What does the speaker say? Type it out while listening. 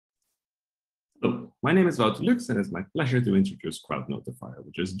Hello, my name is Wouter Lux, and it's my pleasure to introduce CrowdNotifier,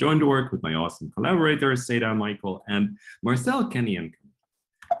 which is joined to work with my awesome collaborators, Seda, Michael, and Marcel, Kenny, and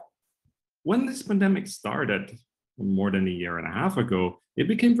Camille. When this pandemic started more than a year and a half ago, it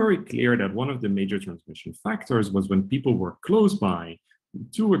became very clear that one of the major transmission factors was when people were close by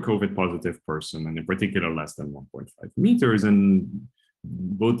to a COVID positive person, and in particular less than 1.5 meters, and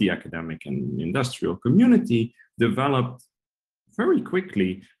both the academic and industrial community developed very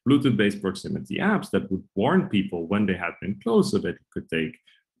quickly Bluetooth-based proximity apps that would warn people when they had been close so that it could take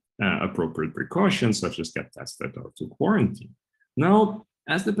appropriate precautions, such as get tested or to quarantine. Now,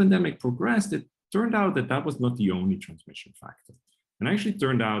 as the pandemic progressed, it turned out that that was not the only transmission factor. And actually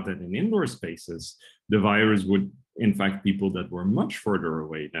turned out that in indoor spaces, the virus would infect people that were much further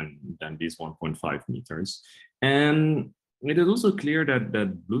away than these 1.5 meters. And it is also clear that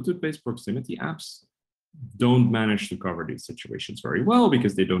Bluetooth-based proximity apps don't manage to cover these situations very well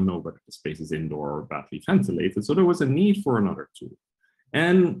because they don't know whether the space is indoor or badly ventilated. So there was a need for another tool.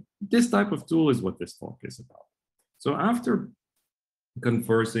 And this type of tool is what this talk is about. So after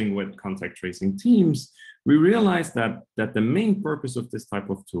conversing with contact tracing teams, we realized that the main purpose of this type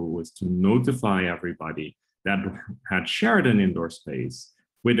of tool was to notify everybody that had shared an indoor space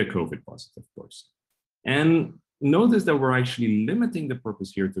with a COVID positive person. And notice that we're actually limiting the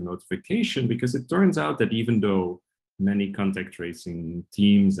purpose here to notification, because it turns out that even though many contact tracing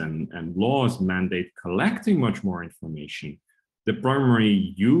teams and laws mandate collecting much more information, the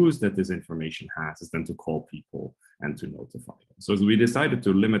primary use that this information has is then to call people and to notify them. So we decided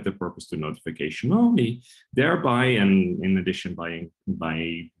to limit the purpose to notification only, thereby, and in addition,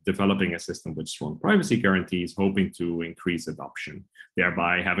 by developing a system with strong privacy guarantees, hoping to increase adoption,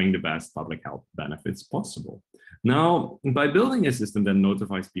 thereby having the best public health benefits possible. Now, by building a system that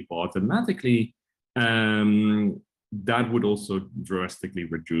notifies people automatically, that would also drastically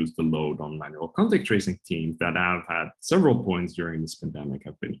reduce the load on manual contact tracing teams that have had several points during this pandemic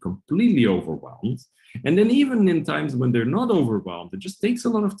have been completely overwhelmed. And then even in times when they're not overwhelmed, it just takes a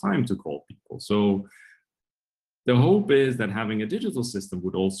lot of time to call people. So the hope is that having a digital system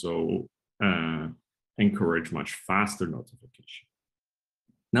would also encourage much faster notification.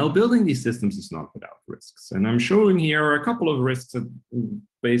 Now, building these systems is not without risks. And I'm showing here a couple of risks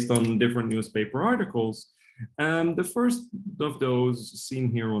based on different newspaper articles. The first of those seen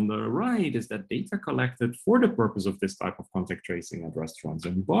here on the right is that data collected for the purpose of this type of contact tracing at restaurants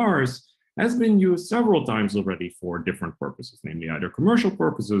and bars has been used several times already for different purposes, namely either commercial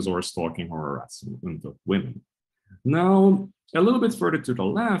purposes or stalking or harassment of women. Now, a little bit further to the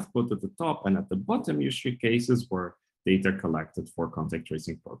left, both at the top and at the bottom, you see cases where data collected for contact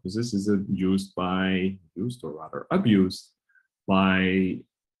tracing purposes is abused by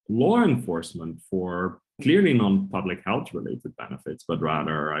law enforcement for clearly non-public health related benefits, but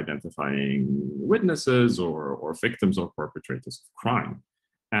rather identifying witnesses or victims or perpetrators of crime,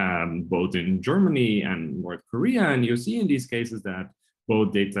 both in Germany and North Korea. And you see in these cases that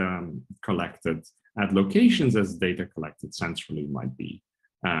both data collected at locations as data collected centrally might be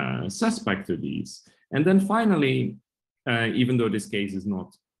suspect to these. And then finally, even though this case is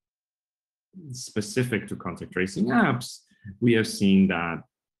not specific to contact tracing apps, we have seen that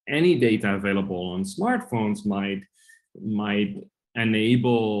any data available on smartphones might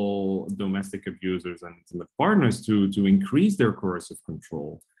enable domestic abusers and intimate partners to increase their coercive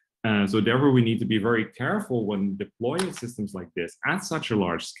control. So therefore, we need to be very careful when deploying systems like this at such a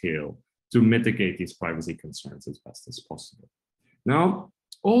large scale to mitigate these privacy concerns as best as possible. Now,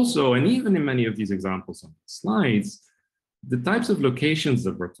 also, and even in many of these examples on the slides, the types of locations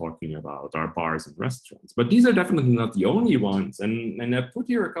that we're talking about are bars and restaurants, but these are definitely not the only ones. And I put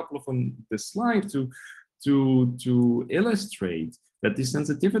here a couple of on this slide to illustrate that the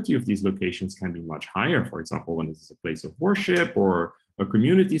sensitivity of these locations can be much higher. For example, when this is a place of worship or a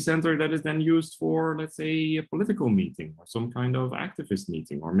community center that is then used for, let's say, a political meeting or some kind of activist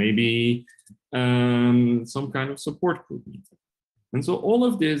meeting, or maybe some kind of support group meeting. And so all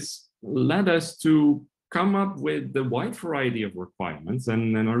of this led us to come up with the wide variety of requirements.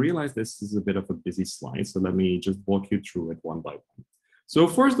 And I realize this is a bit of a busy slide, so let me just walk you through it one by one. So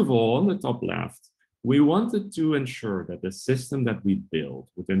first of all, on the top left, we wanted to ensure that the system that we build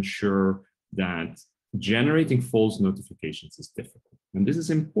would ensure that generating false notifications is difficult. And this is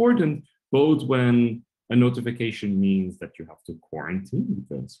important both when a notification means that you have to quarantine,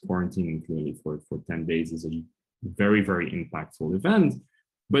 because quarantining clearly for 10 days is a very, very impactful event.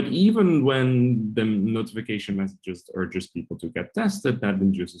 But even when the notification messages urges people to get tested, that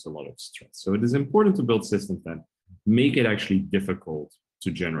induces a lot of stress. So it is important to build systems that make it actually difficult to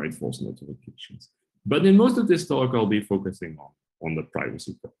generate false notifications. But in most of this talk, I'll be focusing on the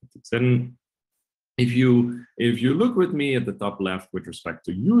privacy properties. And If you look with me at the top left with respect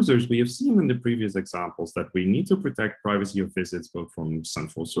to users, we have seen in the previous examples that we need to protect privacy of visits both from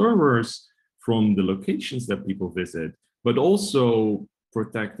central servers, from the locations that people visit, but also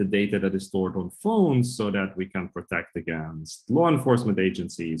protect the data that is stored on phones so that we can protect against law enforcement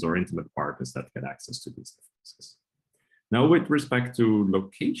agencies or intimate partners that get access to these devices. Now, with respect to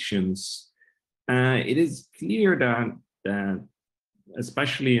locations, it is clear that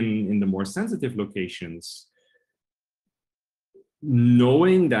especially in the more sensitive locations,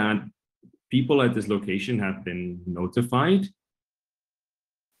 knowing that people at this location have been notified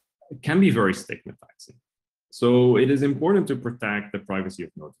can be very stigmatizing. So it is important to protect the privacy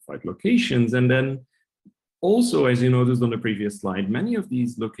of notified locations. And then also, as you noticed on the previous slide, many of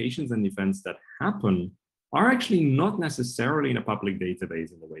these locations and events that happen are actually not necessarily in a public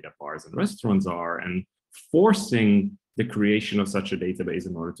database in the way that bars and restaurants are, and forcing the creation of such a database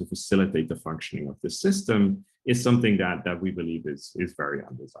in order to facilitate the functioning of the system is something that we believe is very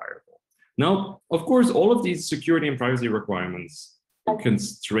undesirable. Now, of course, all of these security and privacy requirements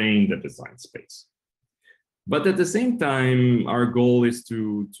constrain the design space. But at the same time, our goal is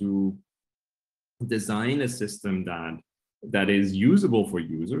to design a system that is usable for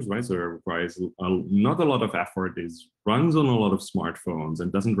users, right? So it requires not a lot of effort, runs on a lot of smartphones,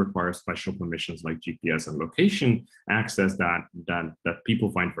 and doesn't require special permissions like GPS and location access that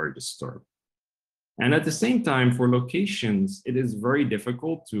people find very disturbing. And at the same time, for locations, it is very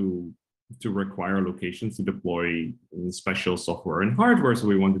difficult to require locations to deploy special software and hardware. So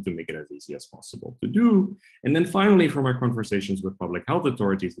we wanted to make it as easy as possible to do. And then finally, from our conversations with public health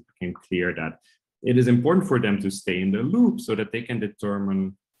authorities, it became clear that it is important for them to stay in the loop so that they can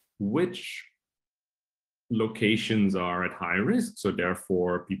determine which locations are at high risk. So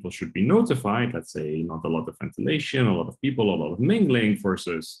therefore, people should be notified, let's say not a lot of ventilation, a lot of people, a lot of mingling,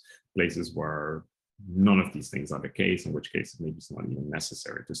 versus places where none of these things are the case, in which case maybe it's not even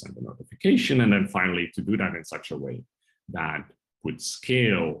necessary to send a notification. And then finally, to do that in such a way that would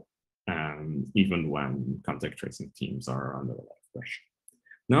scale even when contact tracing teams are under a lot of pressure.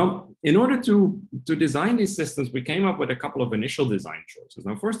 Now, in order to design these systems, we came up with a couple of initial design choices.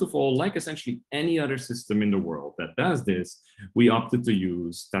 Now, first of all, like essentially any other system in the world that does this, we opted to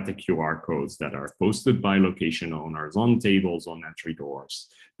use static QR codes that are posted by location owners on tables, on entry doors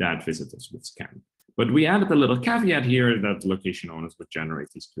that visitors would scan. But we added a little caveat here that location owners would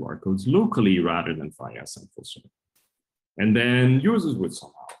generate these QR codes locally rather than via a central server. And then users would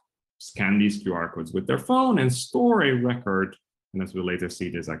somehow scan these QR codes with their phone and store a record, and as we'll later see,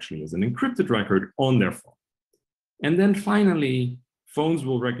 this actually is an encrypted record on their phone. And then finally, phones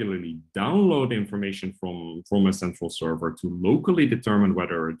will regularly download information from a central server to locally determine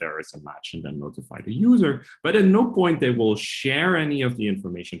whether there is a match and then notify the user. But at no point they will share any of the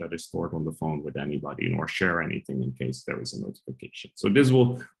information that is stored on the phone with anybody, nor share anything in case there is a notification. So this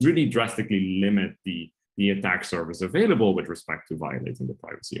will really drastically limit the attack surface available with respect to violating the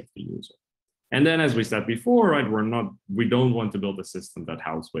privacy of the user. And then, as we said before, right, we don't want to build a system that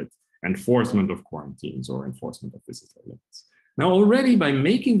helps with enforcement of quarantines or enforcement of visitor limits. Now, already by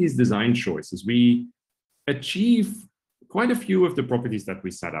making these design choices, we achieve quite a few of the properties that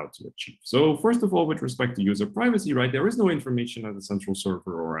we set out to achieve. So first of all, with respect to user privacy, right, there is no information at the central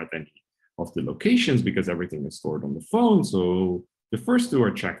server or at any of the locations because everything is stored on the phone. So the first two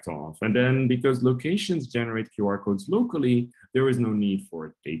are checked off. And then because locations generate QR codes locally, there is no need for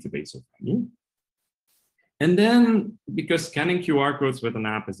a database of any. And then because scanning QR codes with an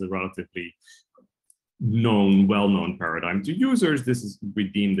app is a relatively well-known paradigm to users, we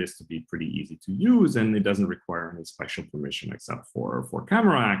deem this to be pretty easy to use, and it doesn't require any special permission except for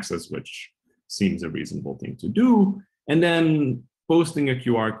camera access, which seems a reasonable thing to do. And then posting a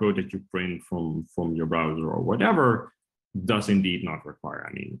QR code that you print from your browser or whatever does indeed not require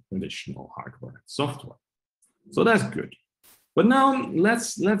any additional hardware and software. So that's good. But now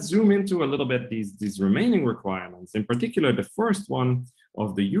let's zoom into a little bit these remaining requirements. In particular, the first one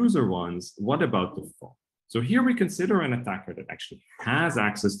of the user ones, what about the phone? So here we consider an attacker that actually has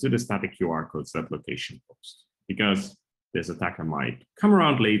access to the static QR codes that location posts, because this attacker might come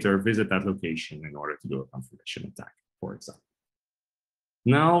around later, visit that location in order to do a confirmation attack, for example.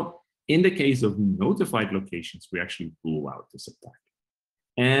 Now, in the case of notified locations, we actually rule out this attack.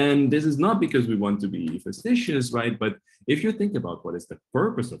 And this is not because we want to be facetious, right? But if you think about what is the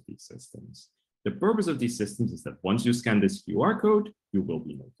purpose of these systems, the purpose of these systems is that once you scan this QR code, you will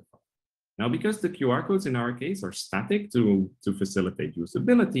be notified. Now, because the QR codes in our case are static to facilitate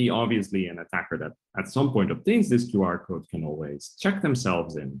usability, obviously an attacker that at some point obtains this QR code can always check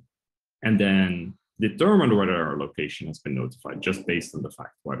themselves in and then determine whether our location has been notified just based on the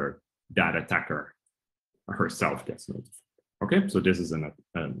fact whether that attacker herself gets notified. Okay, so this is a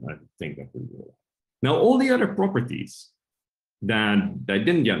thing that we will. Now, all the other properties that I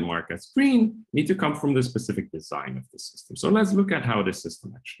didn't yet mark as green need to come from the specific design of the system. So let's look at how the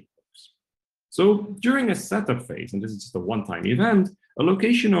system actually works. So during a setup phase, and this is just a one-time event, a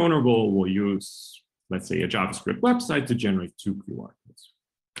location owner will use, let's say, a JavaScript website to generate two QR codes.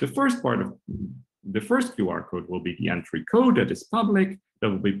 The first QR code will be the entry code that is public, that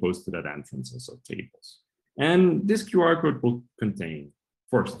will be posted at entrances or tables. And this QR code will contain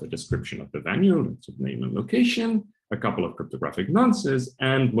first a description of the venue, so name and location, a couple of cryptographic nonces,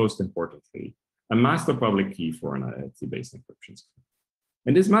 and most importantly, a master public key for an identity-based encryption scheme.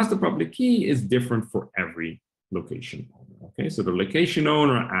 And this master public key is different for every location owner. Okay, so the location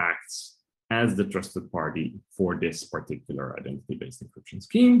owner acts as the trusted party for this particular identity-based encryption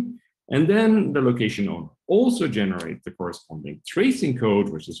scheme. And then the location owner also generates the corresponding tracing code,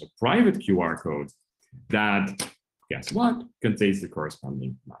 which is a private QR code that, guess what, contains the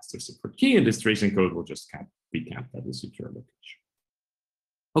corresponding master secret key. And this tracing code will just be kept at a secure location.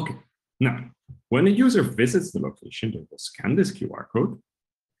 Okay, now, when a user visits the location, they will scan this QR code.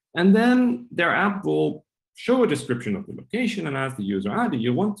 And then their app will show a description of the location and ask the user, do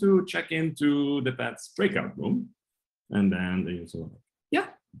you want to check into the pet's breakout room? And then the user will like, yeah,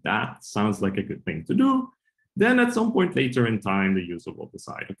 that sounds like a good thing to do. Then at some point later in time, the user will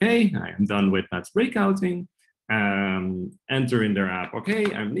decide, okay, I am done with pet's breakouting, enter in their app,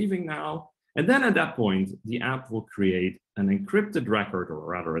 okay, I'm leaving now. And then at that point, the app will create an encrypted record, or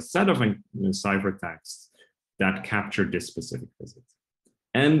rather a set of ciphertexts that capture this specific visit.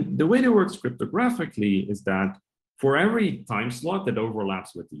 And the way that works cryptographically is that for every time slot that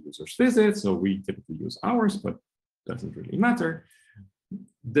overlaps with the user's visit, so we typically use hours, but doesn't really matter,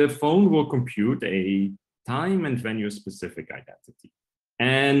 the phone will compute a time and venue specific identity.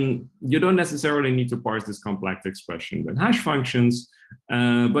 And you don't necessarily need to parse this complex expression with hash functions,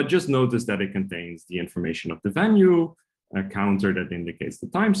 but just notice that it contains the information of the venue, a counter that indicates the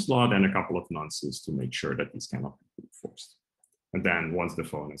time slot, and a couple of nonces to make sure that these cannot be forced. And then once the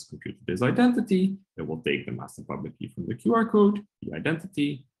phone has computed this identity, it will take the master public key from the QR code, the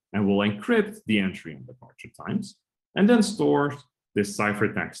identity, and will encrypt the entry and departure times, and then store this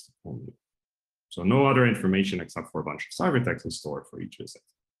ciphertext only. So no other information except for a bunch of ciphertext is stored for each visit.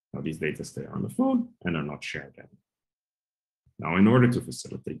 Now these data stay on the phone and are not shared anymore. Now, in order to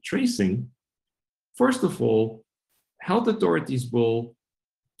facilitate tracing, first of all, health authorities will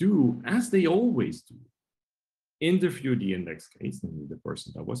do as they always do. Interview the index case, namely the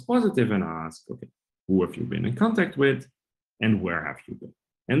person that was positive, and ask, okay, who have you been in contact with and where have you been?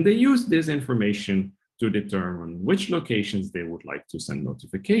 And they use this information to determine which locations they would like to send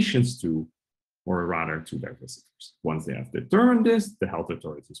notifications to, or rather to their visitors. Once they have determined this, the health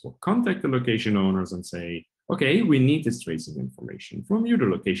authorities will contact the location owners and say, okay, we need this tracing information from you. The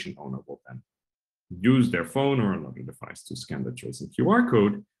location owner will then use their phone or another device to scan the tracing QR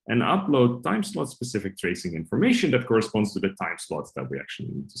code and upload time slot specific tracing information that corresponds to the time slots that we actually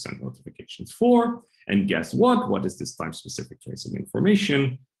need to send notifications for. And guess what? What is this time specific tracing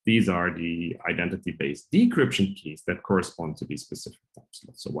information? These are the identity-based decryption keys that correspond to these specific time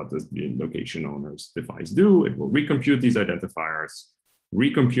slots. So what does the location owner's device do? It will recompute these identifiers,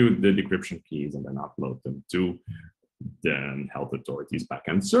 recompute the decryption keys, and then upload them to the health authorities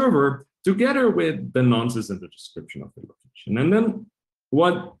backend server together with the nonces and the description of the location. And then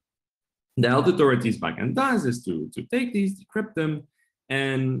what the health authorities backend does is to take these, decrypt them,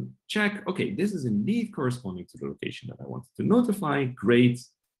 and check, okay, this is indeed corresponding to the location that I wanted to notify, great.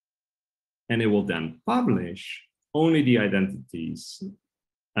 And it will then publish only the identities,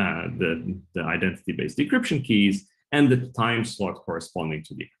 the identity-based decryption keys, and the time slot corresponding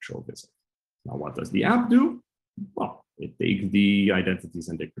to the actual visit. Now, what does the app do? Well, it takes the identities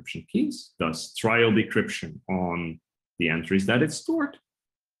and decryption keys, does trial decryption on the entries that it stored.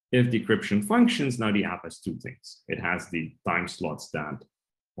 If decryption functions, now the app has two things. It has the time slots that,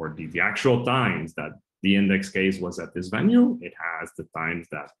 or the actual times that the index case was at this venue. It has the times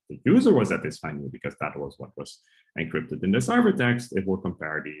that the user was at this venue, because that was what was encrypted in the ciphertext. It will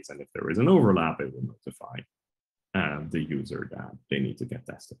compare these, and if there is an overlap, it will notify the user that they need to get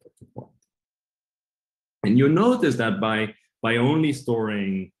tested at the point. And you notice that by only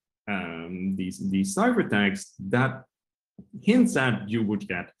storing these ciphertexts, that hints at you would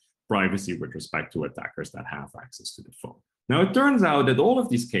get privacy with respect to attackers that have access to the phone. Now, it turns out that all of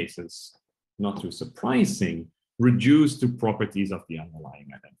these cases, not too surprising, reduce to properties of the underlying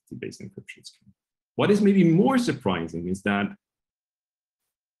identity-based encryption scheme. What is maybe more surprising is that,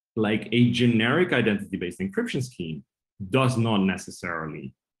 like, a generic identity-based encryption scheme does not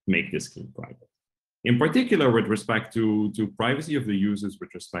necessarily make this scheme private. In particular, with respect to privacy of the users,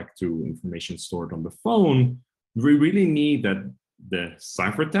 with respect to information stored on the phone, we really need that the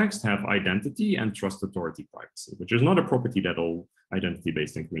ciphertext have identity and trust authority privacy, which is not a property that all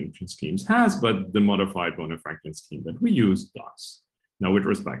identity-based encryption schemes has, but the modified Bonner-Franklin scheme that we use does. Now, with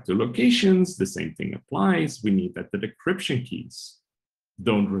respect to locations, the same thing applies. We need that the decryption keys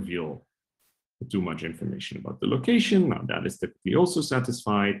don't reveal too much information about the location. Now, that is typically also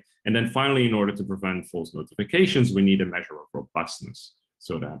satisfied. And then finally, in order to prevent false notifications, we need a measure of robustness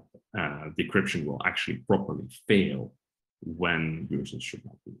so that decryption will actually properly fail when users should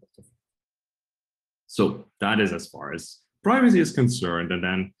not be notified. So that is as far as privacy is concerned. And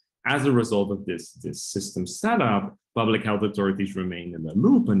then as a result of this system setup, public health authorities remain in the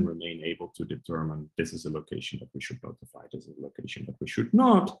loop and remain able to determine this is a location that we should notify, this is a location that we should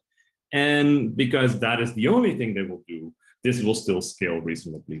not. And because that is the only thing they will do, this will still scale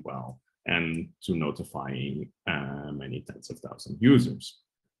reasonably well and to notifying many tens of thousands of users.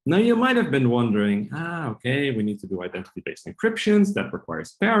 Now, you might have been wondering, okay, we need to do identity-based encryptions that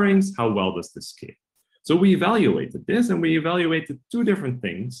requires pairings. How well does this scale? So we evaluated this, and we evaluated two different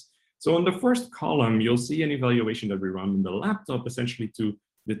things. So on the first column, you'll see an evaluation that we run in the laptop, essentially to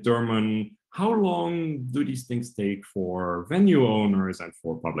determine how long do these things take for venue owners and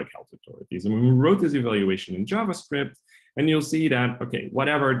for public health authorities. And we wrote this evaluation in JavaScript, and you'll see that, okay,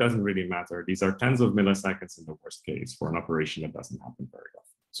 whatever, doesn't really matter. These are tens of milliseconds in the worst case for an operation that doesn't happen very often.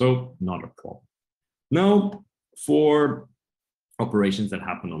 So not a problem. Now, for operations that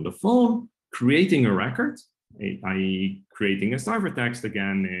happen on the phone, creating a record, i.e. creating a ciphertext,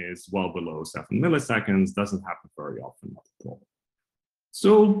 again, is well below 7 milliseconds, doesn't happen very often, not a problem.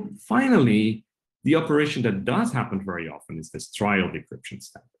 So finally, the operation that does happen very often is this trial decryption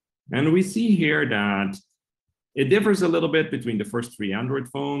step. And we see here that it differs a little bit between the first 3 Android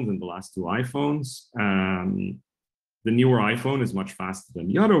phones and the last 2 iPhones. The newer iPhone is much faster than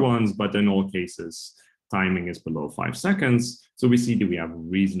the other ones, but in all cases, timing is below 5 seconds. So we see that we have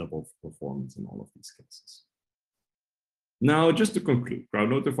reasonable performance in all of these cases. Now, just to conclude,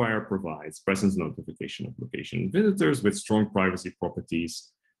 CrowdNotifier provides presence notification of location visitors with strong privacy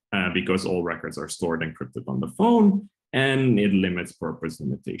properties because all records are stored encrypted on the phone, and it limits purpose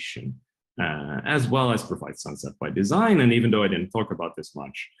limitation, as well as provides sunset by design. And even though I didn't talk about this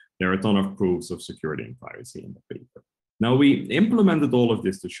much, there are a ton of proofs of security and privacy in the paper. Now, we implemented all of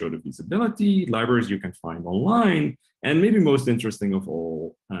this to show the feasibility, libraries you can find online, and maybe most interesting of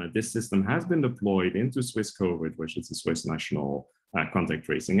all, this system has been deployed into Swiss COVID, which is a Swiss national contact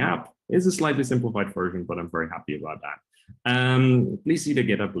tracing app. It's a slightly simplified version, but I'm very happy about that. Please see the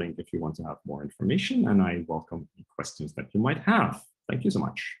GitHub link if you want to have more information, and I welcome any questions that you might have. Thank you so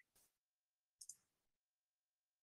much.